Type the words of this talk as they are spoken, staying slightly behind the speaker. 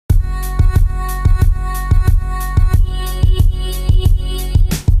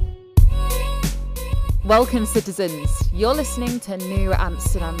Welcome, citizens. You're listening to New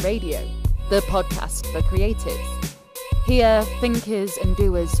Amsterdam Radio, the podcast for creatives. Here, thinkers and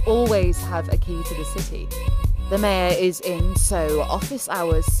doers always have a key to the city. The mayor is in, so office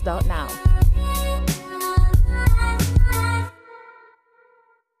hours start now.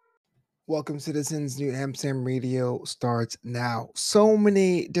 Welcome, citizens. New Amsterdam Radio starts now. So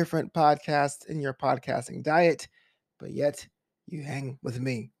many different podcasts in your podcasting diet, but yet you hang with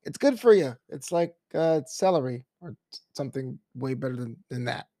me. It's good for you. It's like celery or something way better than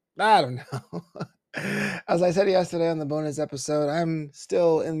that. I don't know. As I said yesterday on the bonus episode, I'm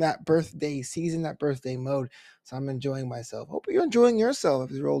still in that birthday season, that birthday mode. So I'm enjoying myself. Hope you're enjoying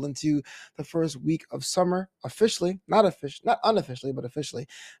yourself as we roll into the first week of summer officially, not unofficially, but officially.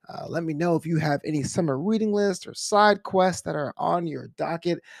 Let me know if you have any summer reading lists or side quests that are on your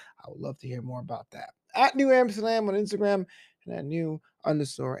docket. I would love to hear more about that. At New Amsterdam on Instagram and at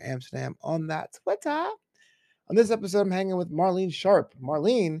New_Amsterdam on that Twitter. On this episode, I'm hanging with Marlene Sharp.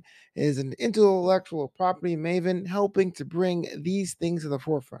 Marlene is an intellectual property maven helping to bring these things to the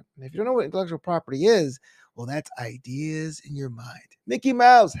forefront. And if you don't know what intellectual property is, well, that's ideas in your mind. Mickey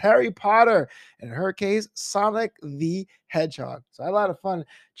Mouse, Harry Potter, and in her case, Sonic the Hedgehog. So I had a lot of fun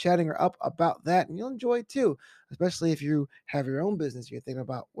chatting her up about that, and you'll enjoy it too, especially if you have your own business. You're thinking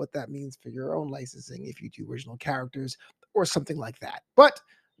about what that means for your own licensing if you do original characters or something like that. But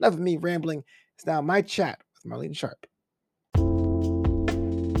enough of me rambling. It's now my chat with Marlene Sharp.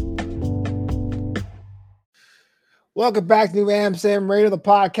 Welcome back to New Amsterdam Radio, the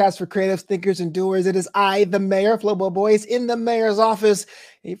podcast for creatives, thinkers, and doers. It is I, the mayor, Flobo Boys, in the mayor's office.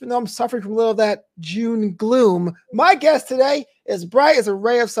 Even though I'm suffering from a little of that June gloom, my guest today is bright as a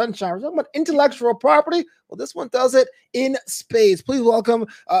ray of sunshine. We're talking about intellectual property. Well, this one does it in spades. Please welcome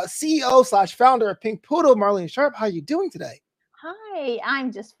CEO/founder of Pink Poodle, Marlene Sharp. How are you doing today? Hi, I'm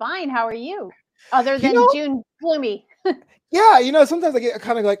just fine. How are you? Other than June gloomy. Yeah, sometimes I get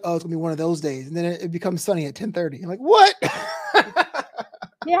kind of like, oh, it's gonna be one of those days, and then it becomes sunny at 10:30. I'm like, what?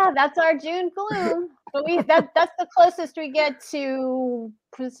 Yeah, that's our June gloom. But that's the closest we get to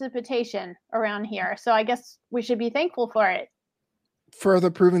precipitation around here. So I guess we should be thankful for it. Further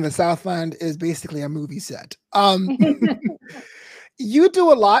proving the Southland is basically a movie set. You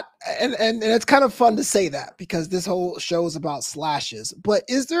do a lot, and it's kind of fun to say that because this whole show is about slashes. But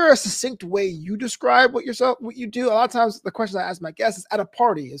is there a succinct way you describe what you do? A lot of times the question I ask my guests is at a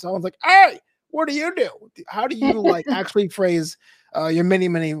party, and someone's like, "Hey, what do you do? How do you actually phrase your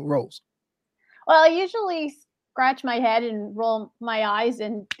many roles?" Well, I usually scratch my head and roll my eyes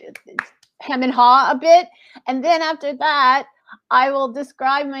and hem and haw a bit, and then after that, I will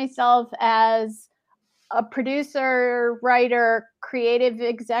describe myself as a producer, writer, creative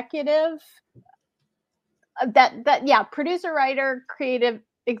executive. Producer, writer, creative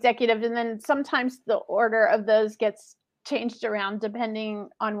executive, and then sometimes the order of those gets changed around depending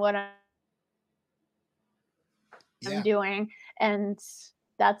on what I'm doing, and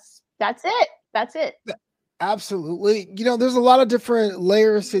that's it. That's it. Absolutely. There's a lot of different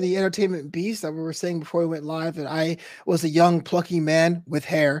layers to the entertainment beast that we were saying before we went live. And I was a young, plucky man with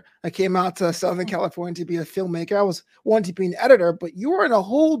hair. I came out to Southern California to be a filmmaker. I was wanting to be an editor, but you were in a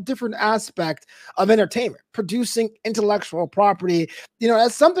whole different aspect of entertainment, producing intellectual property.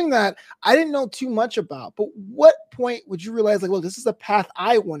 That's something that I didn't know too much about. But what point would you realize, well, this is a path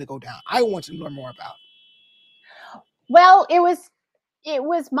I want to go down? I want to learn more about. Well, it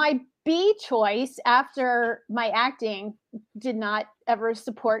was my B choice after my acting did not ever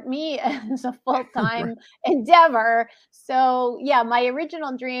support me as a full-time endeavor. So yeah, my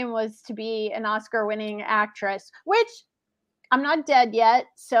original dream was to be an Oscar-winning actress, which I'm not dead yet,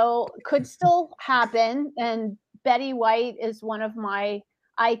 so could still happen. And Betty White is one of my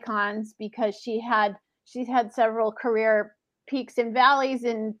icons because she's had several career peaks and valleys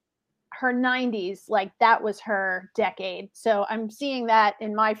in her 90s. Like that was her decade. So I'm seeing that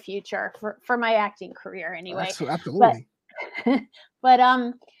in my future for my acting career anyway. Absolutely. But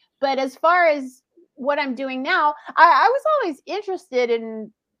as far as what I'm doing now, I was always interested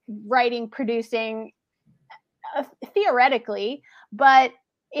in writing, producing theoretically, but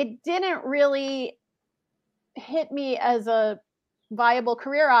it didn't really hit me as a viable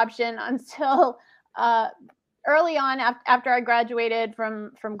career option until early on after I graduated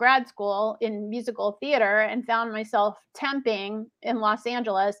from grad school in musical theater and found myself temping in Los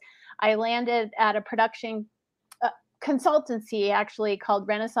Angeles. I landed at a production consultancy actually called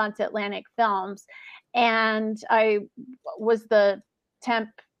Renaissance Atlantic Films. And I was the temp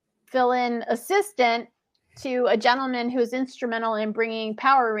fill-in assistant to a gentleman who's instrumental in bringing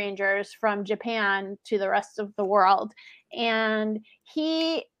Power Rangers from Japan to the rest of the world. And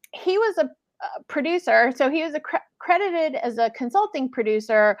he was producer. So he was credited as a consulting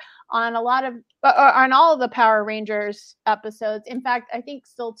producer on a lot of on all of the Power Rangers episodes. In fact, I think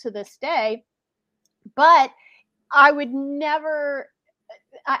still to this day. But I would never.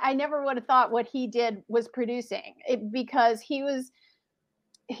 I never would have thought what he did was producing it, because he was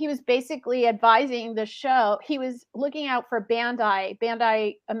basically advising the show. He was looking out for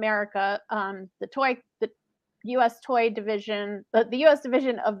Bandai America, the U.S. toy division, the U.S.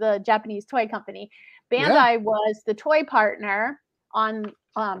 division of the Japanese toy company. Bandai was the toy partner on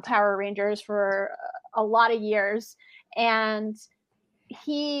Power Rangers for a lot of years, and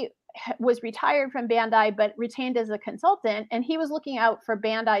he was retired from Bandai but retained as a consultant, and he was looking out for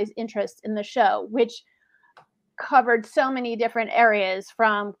Bandai's interest in the show, which covered so many different areas,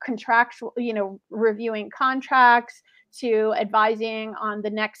 from contractual, reviewing contracts, to advising on the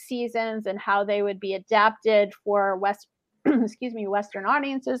next seasons and how they would be adapted for Western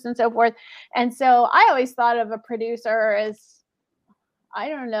audiences and so forth. And so I always thought of a producer as, I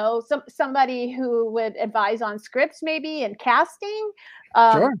don't know, somebody who would advise on scripts maybe and casting,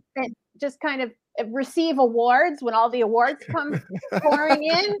 Sure. and just kind of receive awards when all the awards come pouring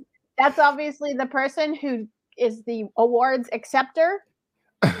in. That's obviously the person who is the awards acceptor.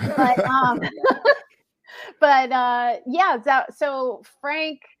 But so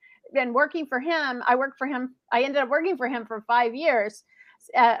Frank, been working for him. I ended up working for him for 5 years.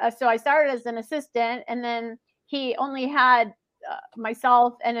 So I started as an assistant, and then he only had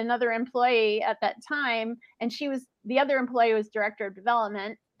myself and another employee at that time, and the other employee was director of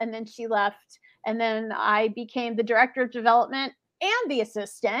development, and then she left, and then I became the director of development and the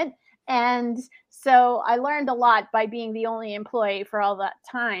assistant. And so I learned a lot by being the only employee for all that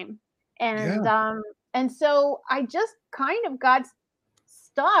time. And so I just kind of got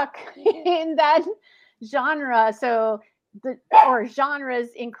stuck in that genre. So genres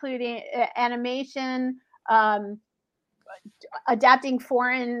including animation, adapting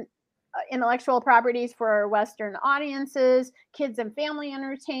foreign intellectual properties for Western audiences, kids and family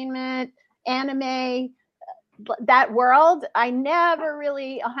entertainment, anime, that world. I never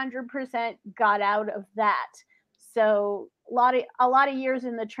really 100% got out of that. So a lot of years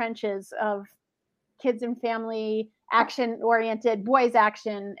in the trenches of kids and family action-oriented boys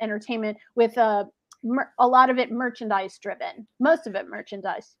action entertainment, with a lot of it merchandise driven. Most of it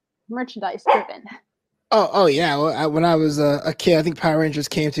merchandise driven. Oh yeah. Well, when I was a kid, I think Power Rangers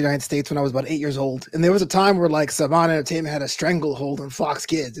came to the United States when I was about 8 years old, and there was a time where like Saban Entertainment had a stranglehold on Fox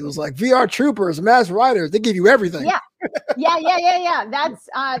Kids. It was like VR Troopers, Masked Riders. They give you everything. Yeah.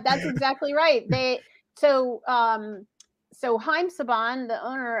 That's exactly right. So Haim Saban, the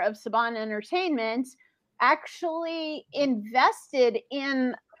owner of Saban Entertainment, actually invested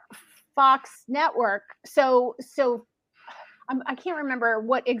in Fox Network. So I can't remember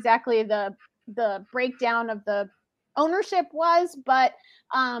what exactly the breakdown of the ownership was, but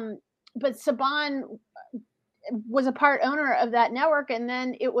Saban was a part owner of that network, and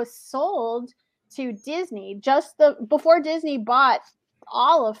then it was sold to Disney before Disney bought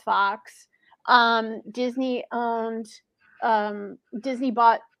all of Fox. Disney bought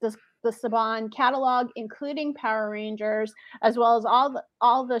the Saban catalog, including Power Rangers, as well as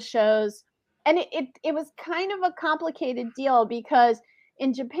all the shows. And it was kind of a complicated deal, because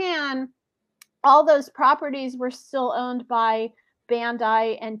in Japan, all those properties were still owned by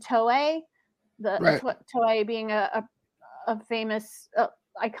Bandai and Toei, Toei being a famous,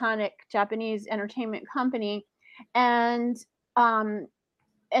 iconic Japanese entertainment company. But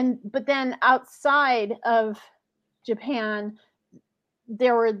then outside of Japan,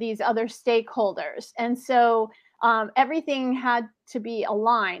 there were these other stakeholders. And so everything had to be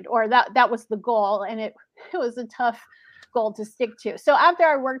aligned, or that was the goal. And it was a tough goal to stick to. So after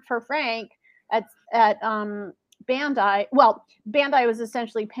I worked for Frank at Bandai, well, Bandai was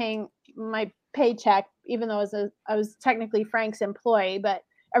essentially paying my paycheck, even though I was technically Frank's employee, but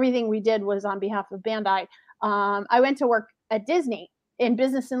everything we did was on behalf of Bandai. I went to work at Disney in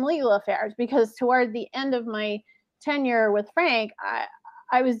business and legal affairs, because toward the end of my tenure with Frank,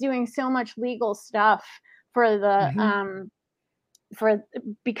 I was doing so much legal stuff for the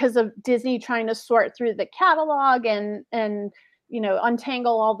because of Disney trying to sort through the catalog and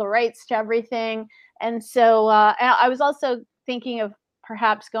untangle all the rights to everything. And so I was also thinking of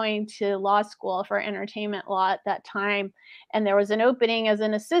perhaps going to law school for entertainment law at that time. And there was an opening as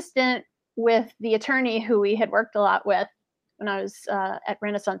an assistant with the attorney who we had worked a lot with when I was at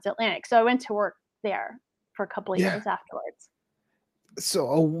Renaissance Atlantic. So I went to work there for a couple of years afterwards. So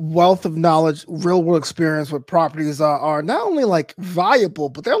a wealth of knowledge, real world experience with properties are not only like valuable,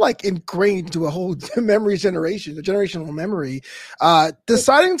 but they're like ingrained into a whole memory generation, a generational memory.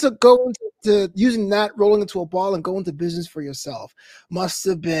 Deciding to go into using that, rolling into a ball and go into business for yourself must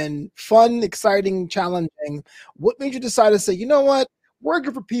have been fun, exciting, challenging. What made you decide to say, you know what?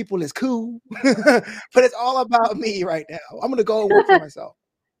 Working for people is cool, but it's all about me right now. I'm going to go and work for myself.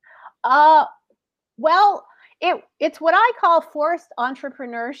 Uh, well, it's what I call forced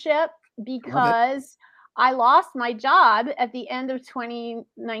entrepreneurship Love it. because I lost my job at the end of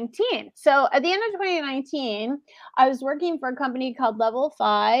 2019. So at the end of 2019, I was working for a company called Level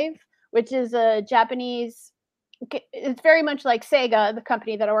 5, which is a Japanese, it's very much like Sega, the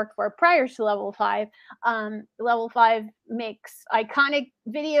company that I worked for prior to Level 5. Level 5 makes iconic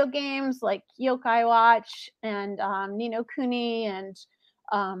video games like Yokai Watch and Ni no Kuni and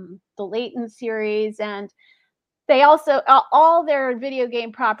the Layton series. And they also, all their video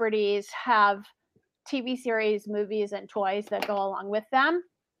game properties have TV series, movies, and toys that go along with them.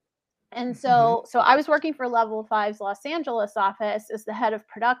 And Mhm. so I was working for Level 5's Los Angeles office as the head of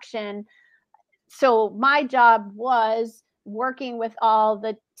production. So my job was working with all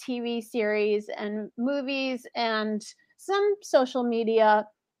the TV series and movies and some social media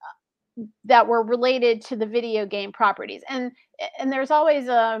that were related to the video game properties. And there's always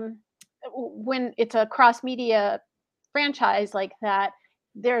when it's a cross media franchise like that,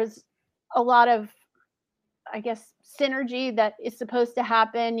 there's a lot of, I guess, synergy that is supposed to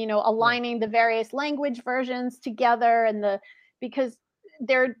happen, Right. aligning the various language versions together because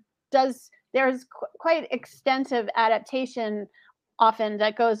there there's quite extensive adaptation often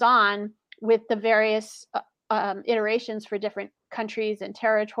that goes on with the various iterations for different countries and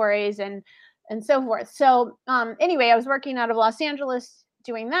territories and so forth. So anyway, I was working out of Los Angeles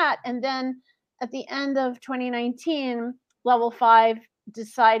doing that, and then at the end of 2019, Level 5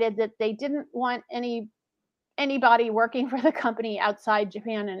 decided that they didn't want anybody working for the company outside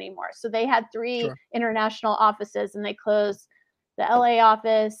Japan anymore. So they had three Sure. international offices, and they closed the LA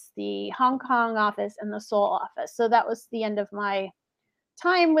office, the Hong Kong office, and the Seoul office. So that was the end of my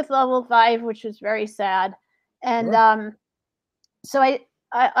time with Level 5, which was very sad. And Sure. so I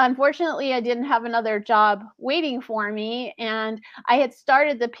unfortunately I didn't have another job waiting for me, and I had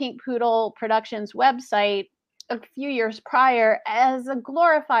started the Pink Poodle Productions website a few years prior as a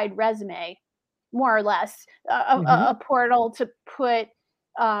glorified resume, more or less, Mhm. a portal to put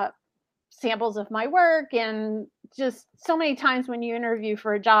uh, samples of my work. And just so many times when you interview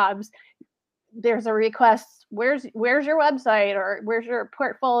for jobs, there's a request, where's your website, or where's your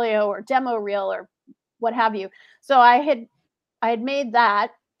portfolio or demo reel or what have you. So I had made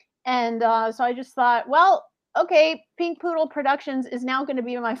that, and so I just thought, well, okay, Pink Poodle Productions is now going to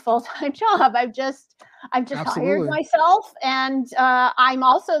be my full time job. I've just hired Absolutely. myself, and I'm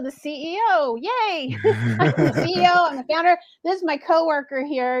also the CEO. Yay! I'm the CEO. I'm the founder. This is my coworker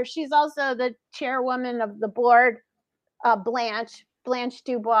here. She's also the chairwoman of the board. Blanche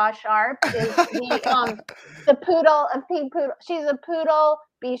Dubois Sharp is the poodle of Pink Poodle. She's a poodle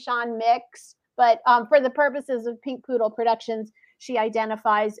Bichon mix, but for the purposes of Pink Poodle Productions, she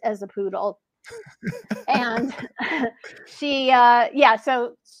identifies as a poodle. And she, yeah,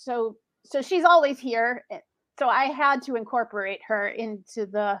 so she's always here. So I had to incorporate her into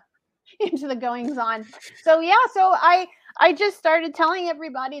the into the goings on. So yeah, so I just started telling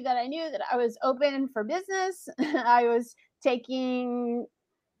everybody that I knew that I was open for business. I was taking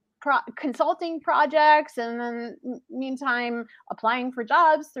consulting projects, and then meantime applying for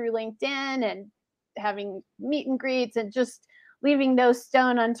jobs through LinkedIn and having meet and greets, and just leaving no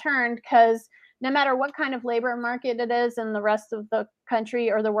stone unturned, because no matter what kind of labor market it is in the rest of the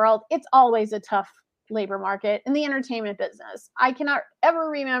country or the world, it's always a tough labor market in the entertainment business. I cannot ever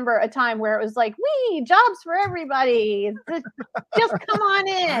remember a time where it was like, "We jobs for everybody. Just come on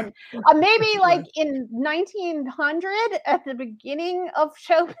in." Maybe like Right. in 1900 at the beginning of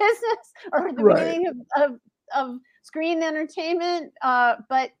show business, or at the Right. beginning of screen entertainment,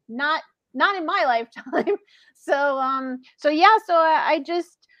 but not in my lifetime. So yeah, so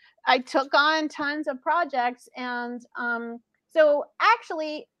I took on tons of projects, and so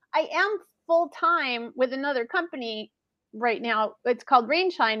actually I am full time with another company right now. It's called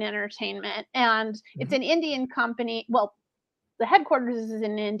Rainshine Entertainment, and it's Mhm. an Indian company. Well, the headquarters is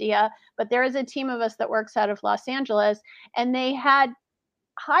in India, but there is a team of us that works out of Los Angeles, and they had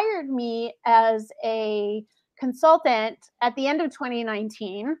hired me as a consultant at the end of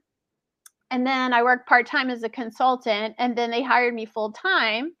 2019. And then I worked part time as a consultant, and then they hired me full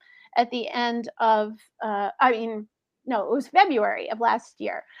time at the end of, I mean, no, it was February of last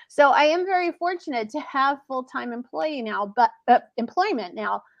year. So I am very fortunate to have full-time employment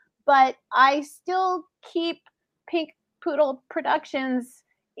now, but I still keep Pink Poodle Productions.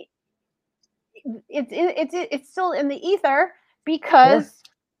 It's still in the ether because Sure.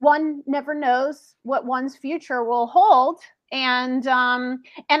 one never knows what one's future will hold. And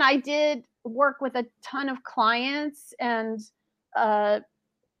I did work with a ton of clients, and uh,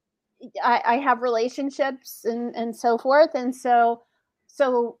 I have relationships and so forth. And so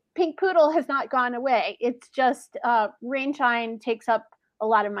Pink Poodle has not gone away. It's just Rainshine takes up a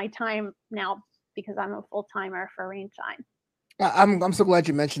lot of my time now because I'm a full timer for Rainshine. I'm so glad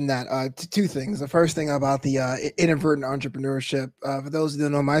you mentioned that. Two things. The first thing about the inadvertent entrepreneurship. For those who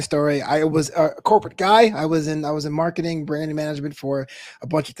don't know my story, I was a corporate guy. I was in marketing, branding management for a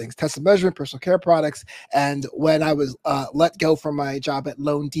bunch of things, test and measurement, personal care products. And when I was let go from my job at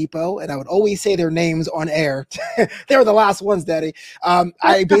Loan Depot, and I would always say their names on air, they were the last ones, Daddy.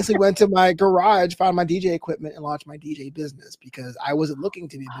 I basically went to my garage, found my DJ equipment, and launched my DJ business because I wasn't looking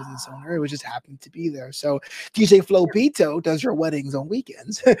to be a business owner. It was just happened to be there. So DJ Flo Bito does your weddings on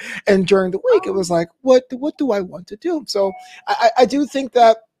weekends, and during the week it was like, what do I want to do? So I do think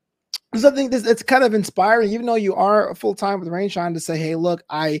that something it's kind of inspiring, even though you are full time with Rainshine, to say, hey, look,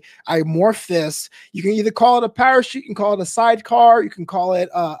 I morph this. You can either call it a parachute, you can call it a sidecar, you can call it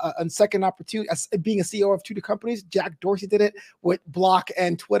a second opportunity. Being a CEO of two companies, Jack Dorsey did it with Block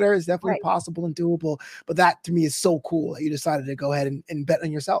and Twitter. Is definitely Right. possible and doable. But that to me is so cool that you decided to go ahead and bet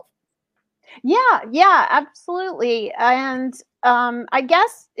on yourself. Yeah, absolutely. And I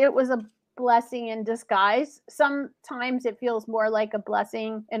guess it was a blessing in disguise. Sometimes it feels more like a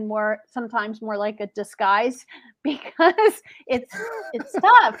blessing and sometimes more like a disguise because it's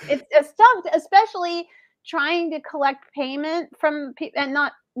tough. It's tough, especially trying to collect payment from people, and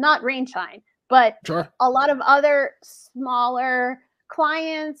not Rainshine, but Sure. a lot of other smaller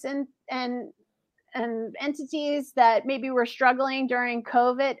clients and entities that maybe were struggling during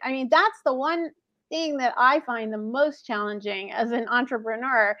COVID. I mean, that's the one thing that I find the most challenging as an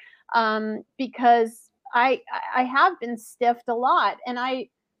entrepreneur, because I have been stiffed a lot, and I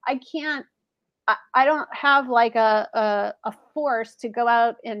can't. I don't have like a force to go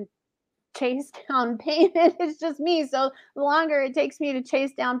out and chase down payment. It's just me. So the longer it takes me to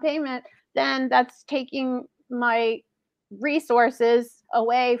chase down payment, then that's taking my resources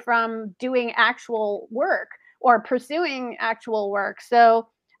away from doing actual work or pursuing actual work. So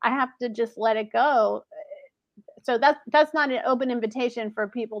I have to just let it go. So that's not an open invitation for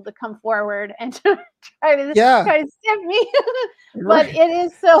people to come forward and to try to Yeah. stiff me. But Right.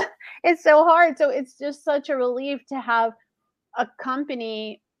 it's so hard. So it's just such a relief to have a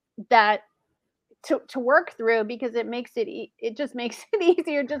company that to work through, because it just makes it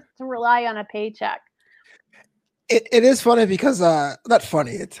easier just to rely on a paycheck. It is funny because not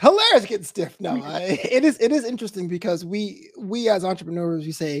funny. It's hilarious getting stiff. No, it is interesting because we as entrepreneurs,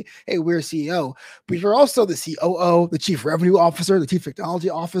 we say, hey, we're a CEO, but you're also the COO, the chief revenue officer, the chief technology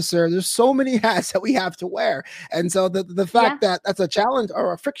officer. There's so many hats that we have to wear, and so the Yeah. fact that that's a challenge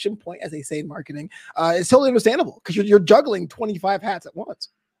or a friction point, as they say in marketing, is totally understandable because you're juggling 25 hats at once.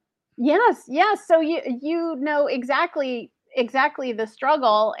 Yes, yes. So you know exactly the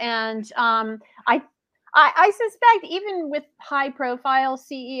struggle, and I suspect even with high profile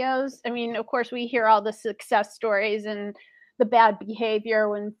CEOs, I mean, of course, we hear all the success stories and the bad behavior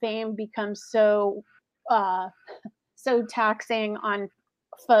when fame becomes uh, so taxing on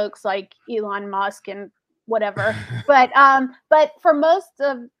folks like Elon Musk and whatever. But for most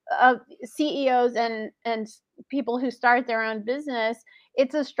of CEOs and people who start their own business,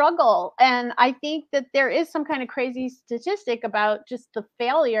 it's a struggle. And I think that there is some kind of crazy statistic about just the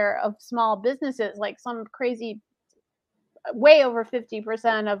failure of small businesses, like some crazy, way over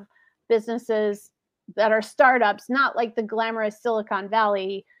 50% of businesses that are startups, not like the glamorous Silicon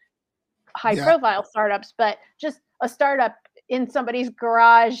Valley high Yeah. profile startups, but just a startup in somebody's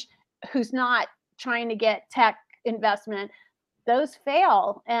garage who's not trying to get tech investment. Those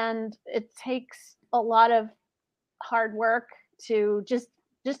fail, and it takes a lot of hard work to just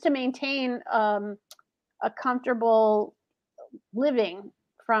to maintain a comfortable living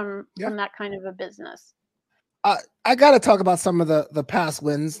from Yeah. that kind of a business. I got to talk about some of the past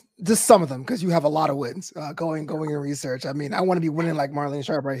wins, just some of them, because you have a lot of wins going in research. I mean, I want to be winning like Marlene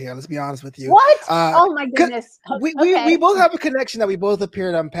Sharp right here. Let's be honest with you. What? Uh, Oh my 'cause goodness. we Okay. both have a connection that we both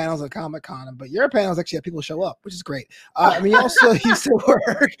appeared on panels at Comic-Con, but your panels actually have people show up, which is great. I mean, you also used to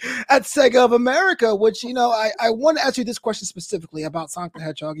work at Sega of America, which, you know, I want to ask you this question specifically about Sonic the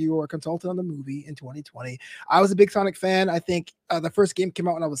Hedgehog. You were a consultant on the movie in 2020. I was a big Sonic fan. I think the first game came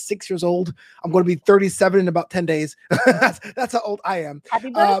out when I was 6 years old. I'm going to be 37 in about 10 days. days. That's how old I am. Happy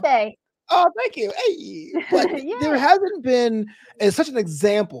birthday. Oh, thank you. Hey, but there hasn't been such an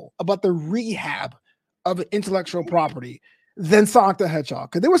example about the rehab of intellectual property than Sonic the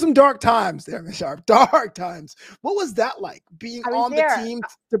Hedgehog. Because there were some dark times there, Ms. Sharp. Dark times. What was that like, being on the team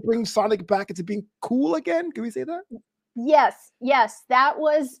to bring Sonic back into being cool again? Can we say that? Yes. That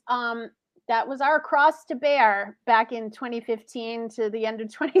was our cross to bear back in 2015 to the end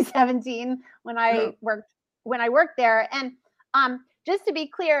of 2017 when I worked there. And just to be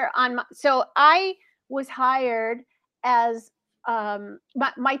clear, so I was hired as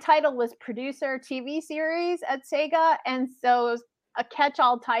my title was producer TV series at Sega, and so it was a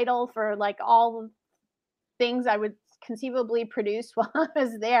catch-all title for like all things I would conceivably produce while I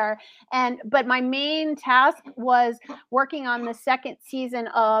was there. But my main task was working on the second season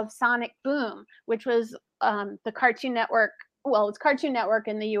of Sonic Boom, which was the Cartoon Network. Well, it's Cartoon Network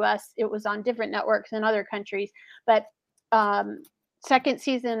in the US. It was on different networks in other countries, but second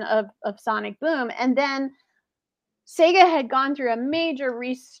season of Sonic Boom. And then Sega had gone through a major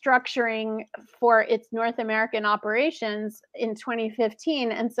restructuring for its North American operations in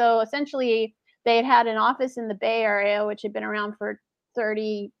 2015. And so essentially they had an office in the Bay Area, which had been around for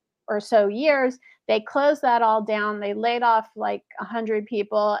 30 or so years. They closed that all down. They laid off like 100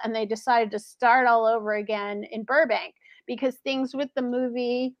 people, and they decided to start all over again in Burbank because things with the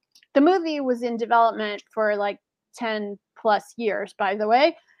movie was in development for like 10 plus years, by the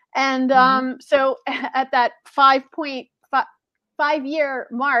way. And so at that 5.5-year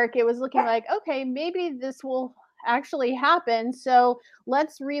mark, it was looking like, okay, maybe this will actually happen. So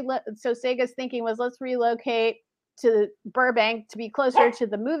so Sega's thinking was, let's relocate to Burbank to be closer to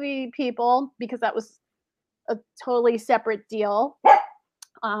the movie people, because that was a totally separate deal.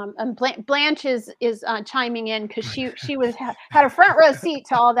 And Blanche is chiming in because she had a front row seat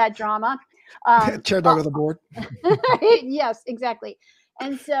to all that drama. Chair dog of the board. Yes, exactly.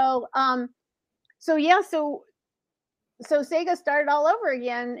 And so Sega started all over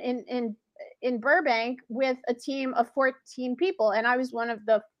again in Burbank with a team of 14 people, and I was one of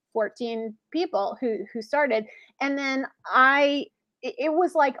the 14 people who started. And then it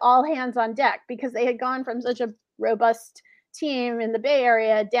was like all hands on deck, because they had gone from such a robust team in the Bay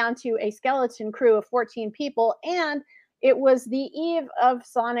Area down to a skeleton crew of 14 people, and it was the eve of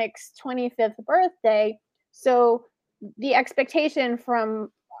Sonic's 25th birthday. So the expectation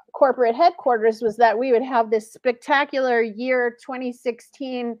from corporate headquarters was that we would have this spectacular year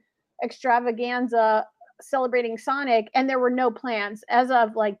 2016 extravaganza celebrating Sonic, and there were no plans. As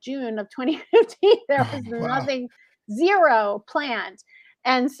of like June of 2015, there was nothing, zero planned.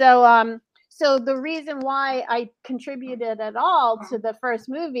 And so the reason why I contributed at all to the first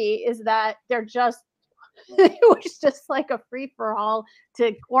movie is that it was just like a free for all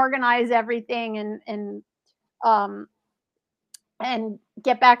to organize everything and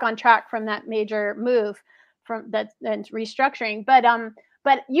get back on track from that major move from that and restructuring. But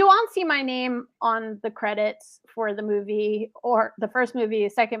you won't see my name on the credits for the movie, or the first movie, the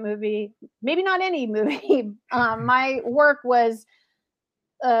second movie, maybe not any movie. My work was,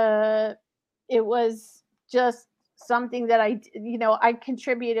 it was just something that I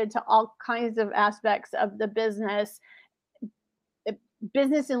contributed to all kinds of aspects of the business.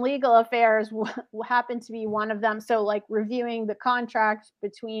 Business and legal affairs happened to be one of them. So like reviewing the contract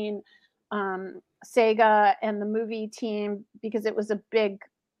between Sega and the movie team, because it was a big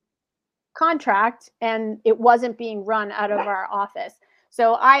contract and it wasn't being run out of our office.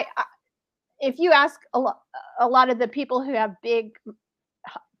 So if you ask a lot of the people who have big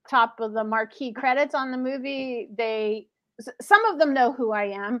top of the marquee credits on the movie, some of them know who I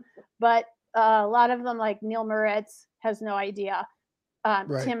am, but a lot of them, like Neil Moritz, has no idea.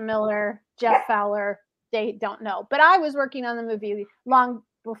 Right. Tim Miller, Jeff Fowler, they don't know. But I was working on the movie long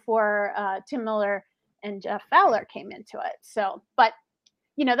before Tim Miller and Jeff Fowler came into it. So, but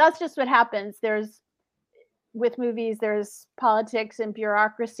that's just what happens. With movies, there's politics and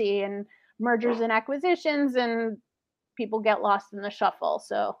bureaucracy and mergers and acquisitions, and people get lost in the shuffle.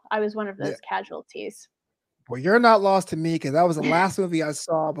 So I was one of those casualties. Well, you're not lost to me, because that was the last movie I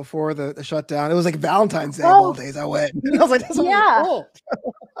saw before the shutdown. It was like Valentine's Day of all days. I went. And I was like, that's cool.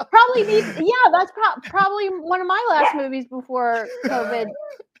 That's probably one of my last movies before COVID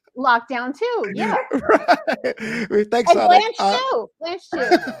lockdown too. Yeah. Right. Thanks, and Blanche too.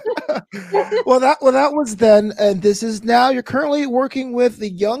 Well, that was then, and this is now. You're currently working with the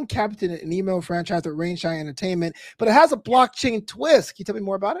young captain, an email franchise at Rainshine Entertainment, but it has a blockchain twist. Can you tell me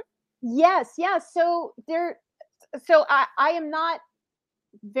more about it? Yes. So I am not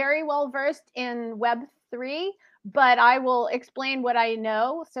very well versed in Web3, but I will explain what I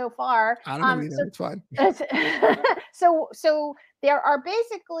know so far. I don't know either. It's fine. So there are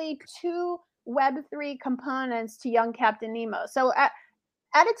basically two Web3 components to Young Captain Nemo. So at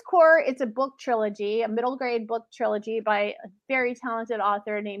its core, it's a book trilogy, a middle grade book trilogy by a very talented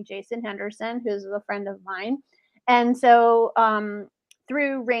author named Jason Henderson, who's a friend of mine. And so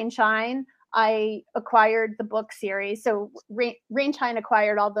through Rainshine, I acquired the book series. So Rainshine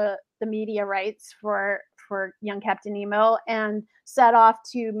acquired all the media rights for Young Captain Nemo and set off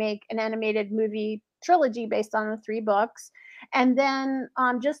to make an animated movie trilogy based on the 3 books. And then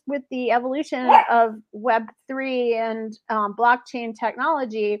just with the evolution of Web3 and blockchain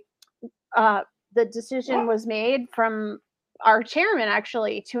technology, the decision was made from our chairman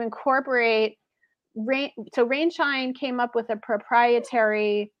actually to incorporate so Rainshine came up with a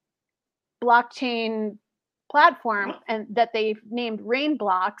proprietary blockchain platform and that they named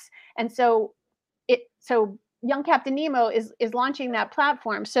Rainblocks. And so Young Captain Nemo is launching that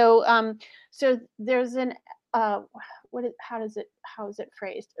platform. So there's an how is it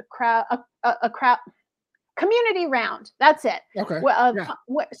phrased? A crowd community round. That's it. Okay.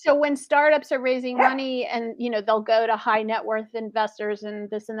 So when startups are raising money and they'll go to high net worth investors and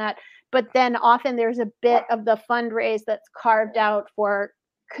this and that, but then often there's a bit of the fundraise that's carved out for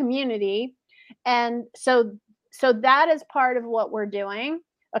community. And so that is part of what we're doing,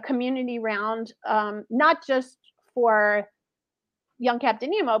 a community round, not just for Young Captain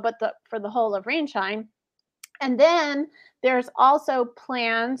Nemo, but for the whole of Rainshine. And then there's also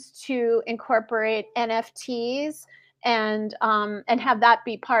plans to incorporate NFTs and have that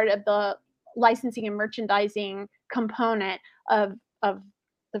be part of the licensing and merchandising component of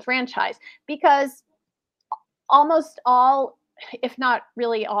the franchise, because almost all, if not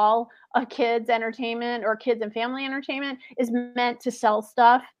really all, of kids entertainment or kids and family entertainment is meant to sell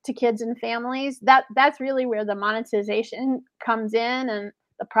stuff to kids and families. That's really where the monetization comes in and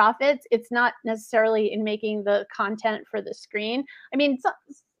the profits. It's not necessarily in making the content for the screen. I mean,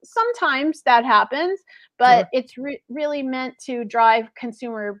 sometimes that happens, but sure, it's really meant to drive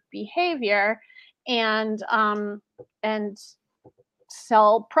consumer behavior and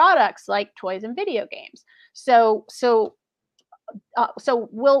sell products like toys and video games. So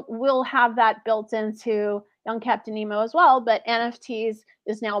we'll have that built into Young Captain Nemo as well, but NFTs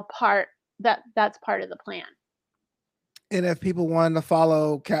is now that's part of the plan. And if people want to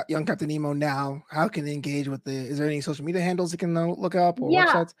follow Young Captain Nemo now, how can they engage with is there any social media handles they can look up or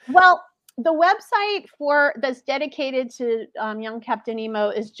websites? Well, the website that's dedicated to Young Captain Nemo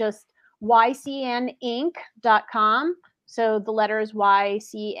is just ycninc.com. So the letters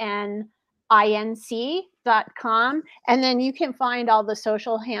ycninc.com. And then you can find all the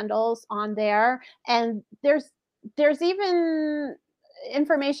social handles on there. And there's even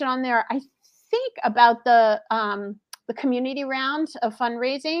information on there, I think, about the community round of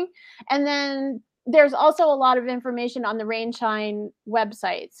fundraising. And then there's also a lot of information on the Rainshine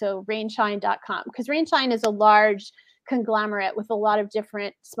website, so rainshine.com, because Rainshine is a large conglomerate with a lot of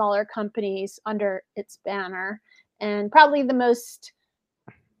different smaller companies under its banner. And probably the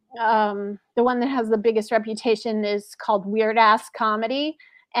one that has the biggest reputation is called Weird Ass Comedy.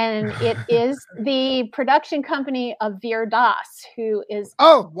 And it is the production company of Veer Das, who is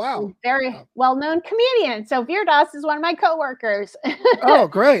a very well-known comedian. So Veer Das is one of my coworkers. Oh,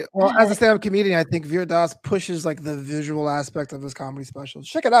 great. Well, as a stand-up comedian, I think Veer Das pushes like the visual aspect of his comedy specials.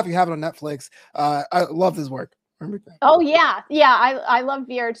 Check it out if you have it on Netflix. I love his work. Oh yeah. I love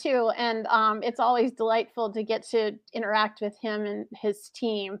Veer too, and it's always delightful to get to interact with him and his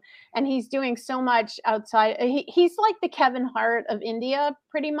team. And he's doing so much outside. He's like the Kevin Hart of India,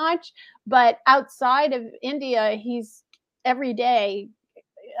 pretty much. But outside of India, he's every day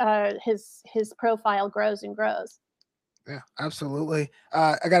his profile grows and grows. Yeah, absolutely.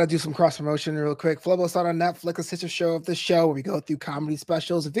 I got to do some cross promotion real quick. Flobo's on Netflix, a sister show of the show where we go through comedy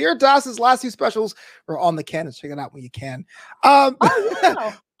specials. Veer Das's last 2 specials are on the can. Check it out when you can. I'll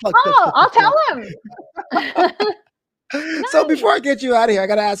tell him. So before I get you out of here, I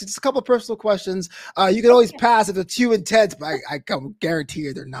got to ask you just a couple of personal questions. You can always pass if they're too intense, but I can guarantee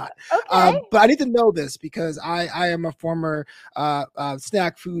you they're not. Okay. But I need to know this because I am a former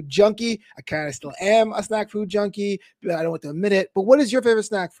snack food junkie. I kind of still am a snack food junkie, but I don't want to admit it. But what is your favorite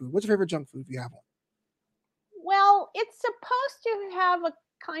snack food? What's your favorite junk food if you have one? Well, it's supposed to have a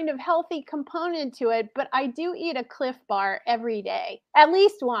kind of healthy component to it, but I do eat a Cliff Bar every day, at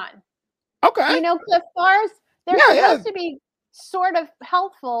least one. Okay. You know Cliff Bars? They're supposed to be sort of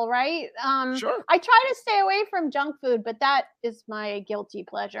healthful, right? Sure. I try to stay away from junk food, but that is my guilty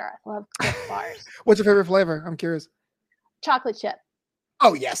pleasure. I love Cliff Bars. What's your favorite flavor? I'm curious. Chocolate chip.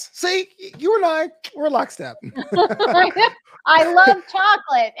 Oh yes. See, you and I, we're lockstep. I love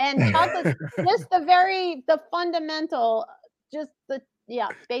chocolate, and chocolate's just the fundamental, just the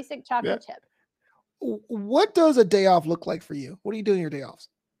basic Yeah. chocolate chip. What does a day off look like for you? What do you do in your day offs?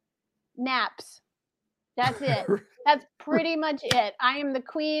 Naps. That's it. That's pretty much it. I am the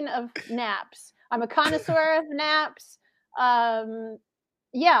queen of naps. I'm a connoisseur of naps.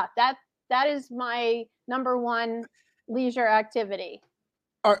 Yeah, that is my number one leisure activity.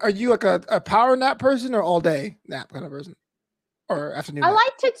 Are you like a power nap person or all day nap kind of person? Or afternoon I nap?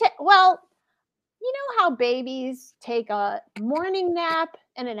 like to take, well, you know how babies take a morning nap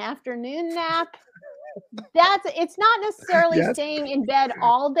and an afternoon nap? It's not necessarily Yes. staying in bed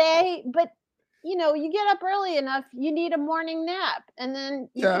all day, but you get up early enough, you need a morning nap, and then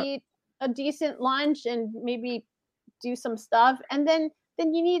you Yeah. eat a decent lunch and maybe do some stuff, and then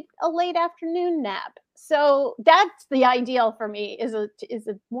you need a late afternoon nap. So that's the ideal for me, is a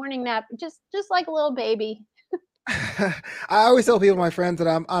morning nap, just like a little baby. I always tell people, my friends, that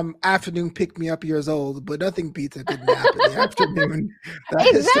I'm afternoon pick me up years old, but nothing beats a good nap in the afternoon. That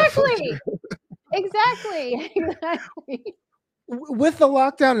is definitely true. Exactly. With the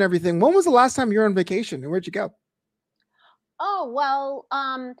lockdown and everything, when was the last time you were on vacation and where'd you go? Oh, well,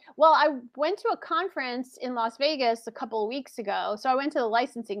 I went to a conference in Las Vegas a couple of weeks ago. So I went to the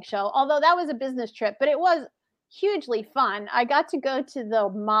licensing show, although that was a business trip, but it was hugely fun. I got to go to the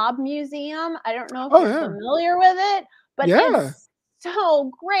Mob Museum. I don't know if Oh you're yeah. familiar with it, but Yeah. it's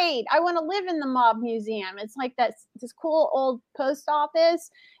so great. I want to live in the Mob Museum. It's like this cool old post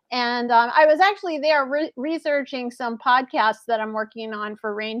office. And I was actually there researching some podcasts that I'm working on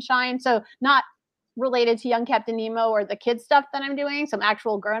for Rainshine. So not related to Young Captain Nemo or the kids stuff that I'm doing, some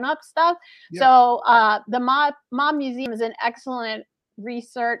actual grown-up stuff. Yeah. So the Mob Museum is an excellent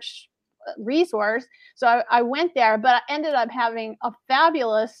research resource. So I went there, but I ended up having a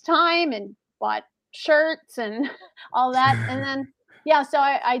fabulous time and bought shirts and all that. And then so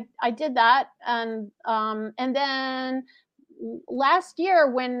I did that, and then last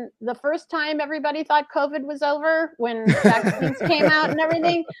year, when the first time everybody thought COVID was over, when vaccines came out and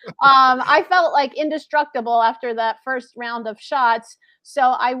everything, I felt like indestructible after that first round of shots. So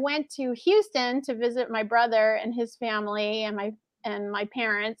I went to Houston to visit my brother and his family, and my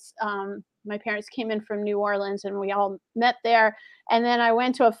parents. My parents came in from New Orleans, and we all met there. And then I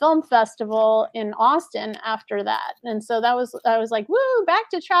went to a film festival in Austin after that. And so I was like, woo, back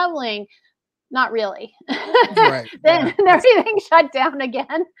to traveling. Not really. Right. Then everything shut down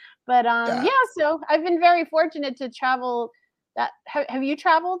again. But Yeah. so I've been very fortunate to travel. Have you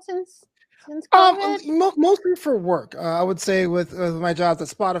traveled since COVID? Mostly for work. I would say with my jobs at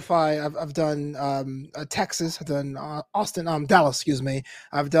Spotify, I've done Texas, I've done Austin, Dallas, excuse me.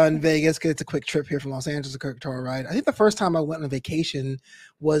 I've done Vegas because it's a quick trip here from Los Angeles, a quick tour ride. I think the first time I went on vacation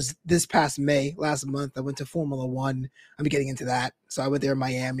was this past May, last month. I went to Formula One. I'm getting into that. So I went there in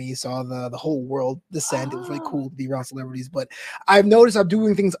Miami, saw the whole world descend. It was really cool to be around celebrities. But I've noticed I'm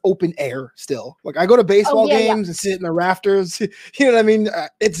doing things open air still. Like I go to baseball games and sit in the rafters. You know what I mean?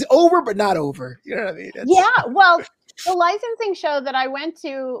 It's over, but not over. You know what I mean? Well, the licensing show that I went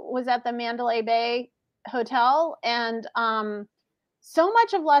to was at the Mandalay Bay Hotel, and so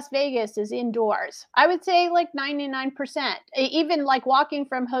much of Las Vegas is indoors. I would say like 99%. Even like walking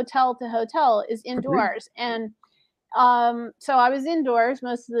from hotel to hotel is indoors. And so I was indoors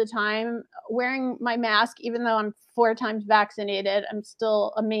most of the time, wearing my mask, even though I'm 4 times vaccinated. I'm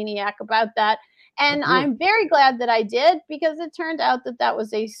still a maniac about that. And I'm very glad that I did, because it turned out that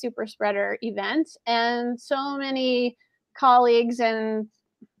was a super spreader event. And so many colleagues and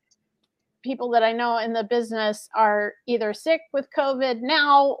people that I know in the business are either sick with COVID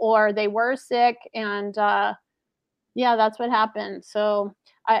now, or they were sick. And that's what happened. So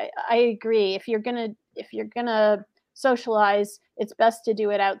I agree. If you're gonna socialize, it's best to do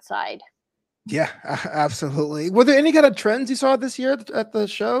it outside. Yeah, absolutely. Were there any kind of trends you saw this year at the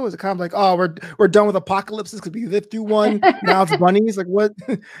show? Was it kind of like, oh, we're done with apocalypses because we lived through one. Now it's bunnies. Like what?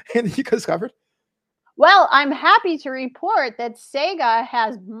 And you guys covered? Well, I'm happy to report that Sega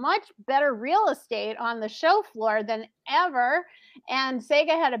has much better real estate on the show floor than ever. And Sega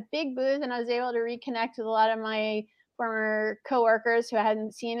had a big booth, and I was able to reconnect with a lot of my former coworkers who I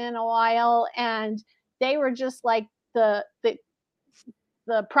hadn't seen in a while. And they were just like the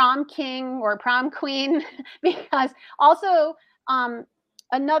prom king or prom queen, because also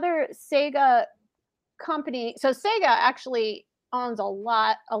another Sega company. So Sega actually owns a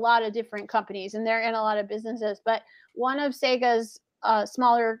lot of different companies, and they're in a lot of businesses. But one of Sega's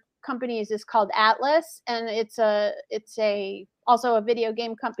smaller companies is called Atlas, and it's also a video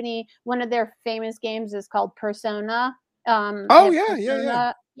game company. One of their famous games is called Persona. Oh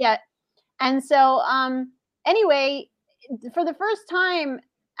yeah. Yeah. And so anyway, for the first time,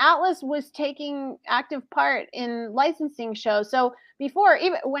 Atlas was taking active part in licensing shows. So before,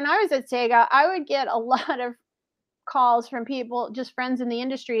 even when I was at Sega, I would get a lot of calls from people, just friends in the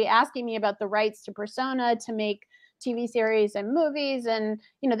industry, asking me about the rights to Persona to make TV series and movies. And,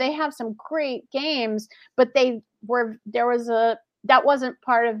 they have some great games, but that wasn't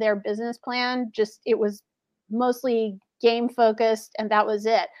part of their business plan. Just, it was mostly game focused, and that was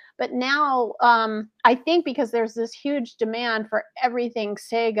it. But now, I think because there's this huge demand for everything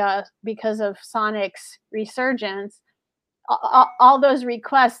Sega because of Sonic's resurgence, all those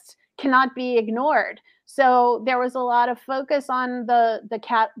requests cannot be ignored. So there was a lot of focus on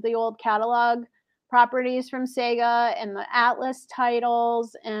the old catalog properties from Sega and the Atlas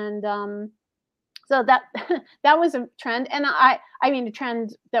titles, and so that that was a trend, and I mean a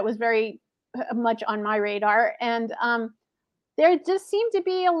trend that was very much on my radar. And there just seemed to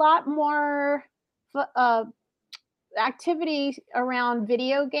be a lot more activity around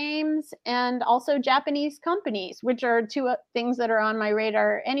video games and also Japanese companies, which are two things that are on my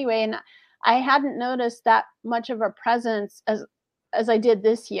radar anyway. And I hadn't noticed that much of a presence as I did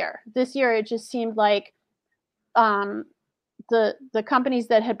this year. This year, it just seemed like the companies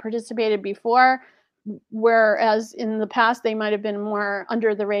that had participated before, whereas in the past they might have been more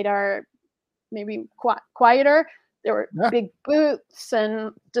under the radar, maybe quieter. There were big booths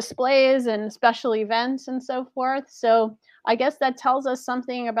and displays and special events and so forth. So I guess that tells us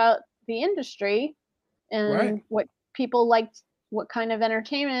something about the industry and what people liked, what kind of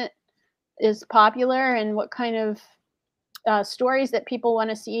entertainment is popular, and what kind of stories that people want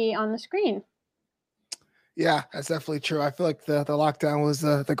to see on the screen. Yeah, that's definitely true. I feel like the lockdown was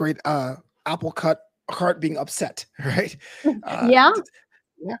the great apple cart being upset, right? Yeah.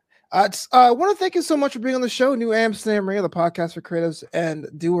 I want to thank you so much for being on the show, New Amsterdam Radio, the podcast for creatives and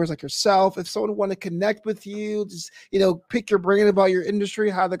doers like yourself. If someone want to connect with you, just pick your brain about your industry,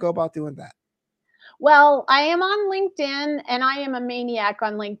 how they go about doing that. Well, I am on LinkedIn, and I am a maniac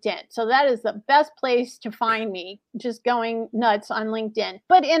on LinkedIn. So that is the best place to find me, just going nuts on LinkedIn,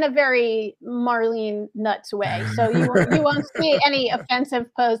 but in a very Marlene nuts way. So you won't see any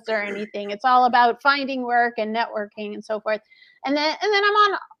offensive posts or anything. It's all about finding work and networking and so forth. And then I'm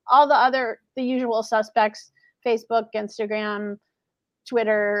on all the usual suspects: Facebook, Instagram,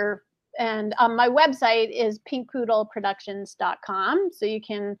 Twitter, and my website is pinkpoodleproductions.com. So you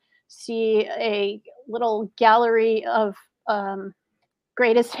can see a little gallery of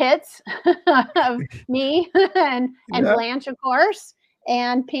greatest hits of me and Blanche, of course,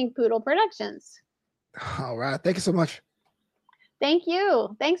 and Pink Poodle Productions. All right. Thank you so much. Thank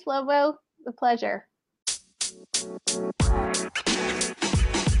you. Thanks, Lobo. A pleasure.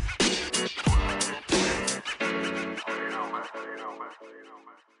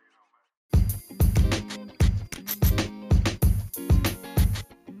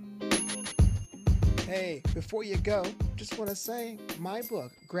 Hey, before you go, just want to say my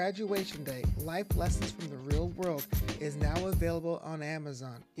book, Graduation Day, Life Lessons from the Real World, is now available on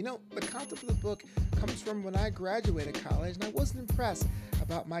Amazon. The concept of the book comes from when I graduated college, and I wasn't impressed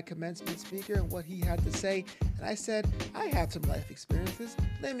about my commencement speaker and what he had to say. And I said, I had some life experiences.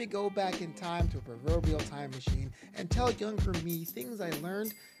 Let me go back in time to a proverbial time machine and tell younger me things I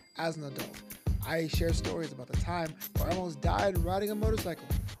learned as an adult. I share stories about the time where I almost died riding a motorcycle,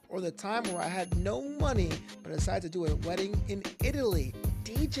 or the time where I had no money but decided to do a wedding in Italy,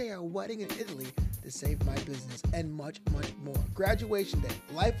 DJ a wedding in Italy to save my business, and much, much more. Graduation Day,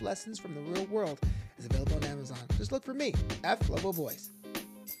 Life Lessons from the Real World is available on Amazon. Just look for me, F. Lobo Voice.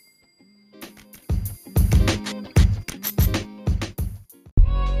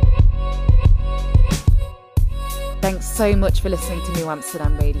 Thanks so much for listening to New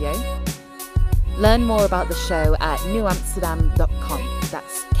Amsterdam Radio. Learn more about the show at newamsterdam.com.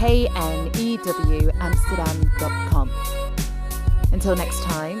 That's KNEW Amsterdam.com. Until next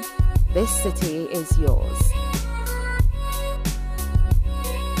time, this city is yours.